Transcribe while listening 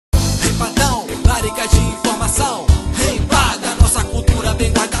Hempadão, larica de informação. Hempada, nossa cultura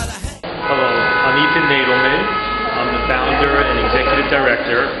bem guardada. Hello, I'm Ethan Nadelmann. I'm the founder and executive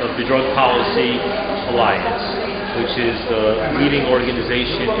director of the Drug Policy Alliance, which is the leading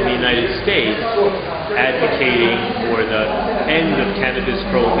organization in the United States advocating for the end of cannabis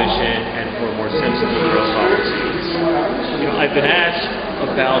prohibition and for more sensible drug policies. I've been asked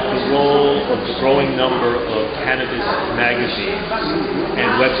about the role of the growing number of cannabis magazines and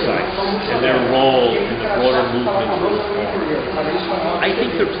websites and their role in the broader movement for reform. I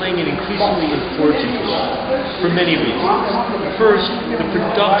think they're playing an increasingly important role for many reasons. First, the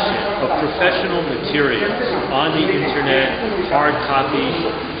production of professional materials on the internet, hard copy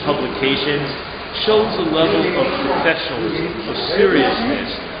publications, shows a level of professionalism, of seriousness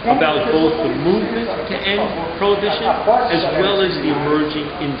about both the movement to end prohibition as well as the emerging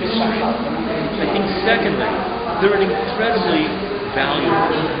industry. I think secondly, they're an incredibly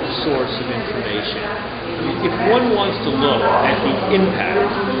valuable source of information. If one wants to look at the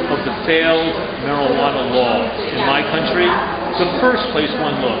impact of the failed marijuana laws in my country, the first place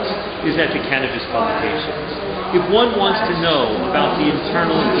one looks is at the cannabis publications. If one wants to know about the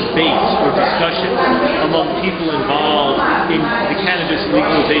internal debates or discussions among people involved in the cannabis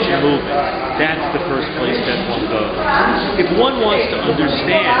legalization movement, that's the first place that one goes. If one wants to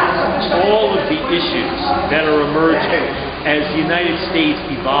understand all of the issues that are emerging as the United States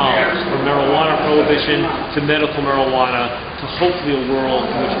evolves from marijuana prohibition to medical marijuana to hopefully a world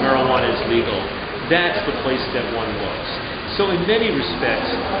in which marijuana is legal, that's the place that one looks. So in many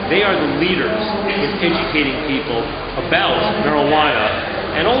respects, they are the leaders in educating people about marijuana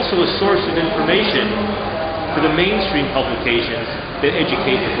and also a source of information for the mainstream publications that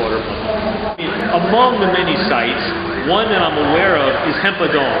educate the broader public. Among the many sites, one that I'm aware of is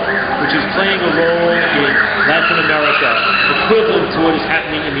Hempadão, which is playing a role in Latin America, equivalent to what is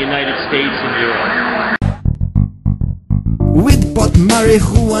happening in the United States and Europe. With pot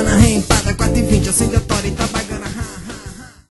marijuana, Hempada 4:20, acende